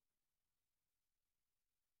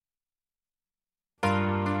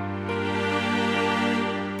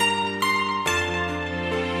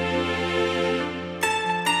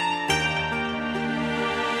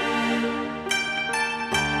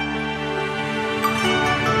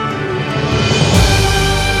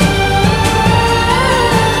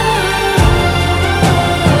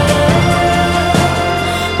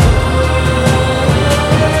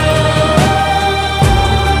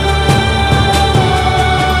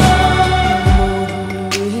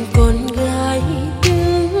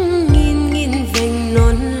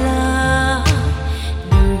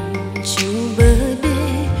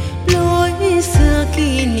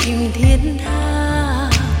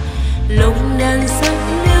đàn sắc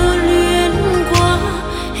lưu luyến quá,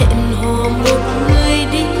 hẹn hò một người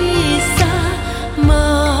đi xa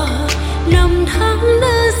mà năm tháng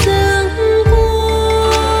đã dâng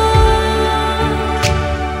qua.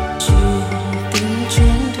 Chuyện tình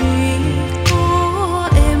chung thủy có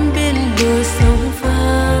em bên bờ sông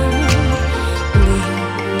vàng,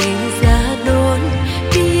 ngày ra đón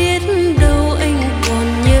biết đâu anh còn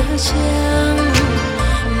nhớ chăng.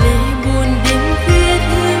 Lệ buồn đêm khuya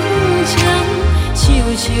thương trắng, chiều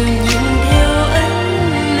chiều nhìn theo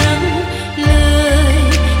ánh nắng, lời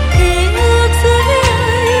thề ước dưới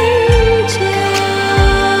ánh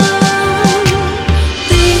trăng.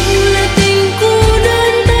 Tình là tình cô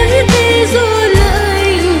đơn tới thế rồi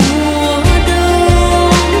lại mùa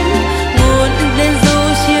đông, ngọn đèn dầu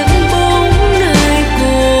chiếc bóng nơi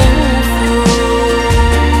cô phường.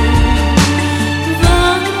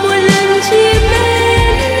 Và mỗi lần chim én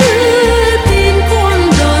đưa tin con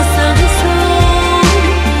đò sáng sớm,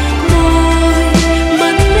 đôi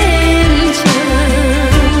mắt em chờ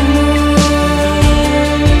mong.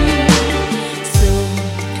 Dòng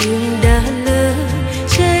thương đã lỡ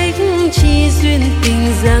trách chi duyên tình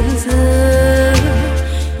giang dở,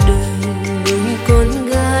 đời người con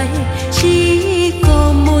gái chỉ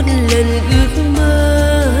có một lần ước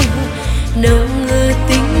mơ. Nào ngờ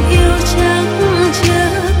tình yêu trắng trơ,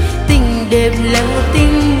 tình đẹp là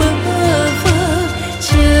tình bơ vơ,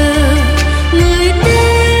 chờ người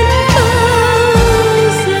đến bao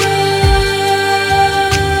giờ.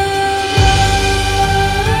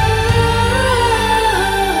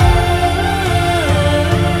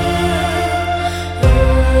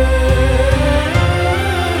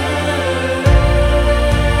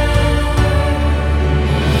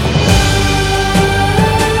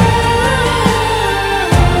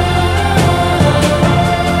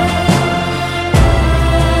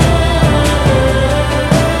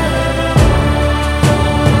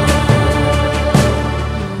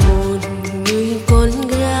 Một người con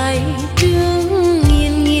gái đứng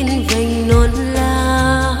nghiêng nghiêng vành non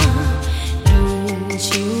lá, đường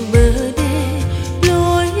chiều bờ đê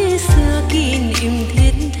lối xưa kỷ niệm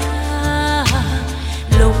thiết tha.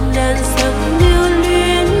 Lòng đàn sắc lưu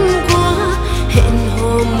luyến quá, hẹn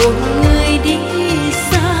hò một người đi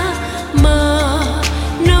xa mà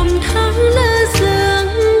năm tháng đã dâng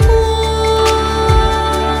qua.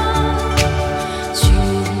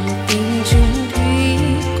 Chuyện tình chung thủy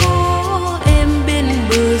có em bên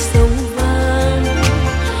bờ sông vàng,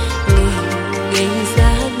 ngày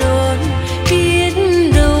ra đón biết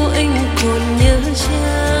đâu anh còn nhớ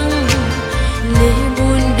chăng. Lệ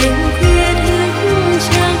buồn đêm khuya thức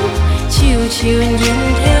trắng, chiều chiều nhìn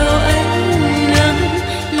theo ánh nắng,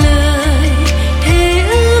 lời thề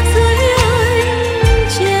ước dưới ánh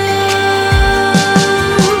trăng.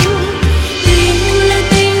 Tình là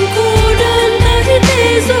tình cô đơn tới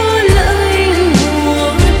thế rồi lại mùa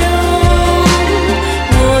đông,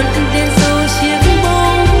 ngọn đèn dầu chiếc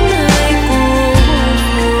bóng nơi cô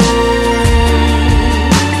phường.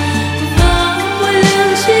 Và mỗi lần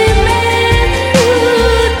chim én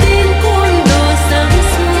đưa tin con đò sáng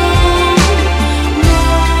sớm,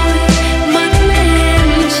 đôi mắt em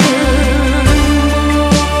chờ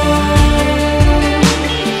mong.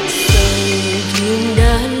 Dòng thương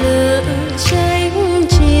đã lỡ trách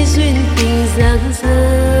chi duyên tình giang dở,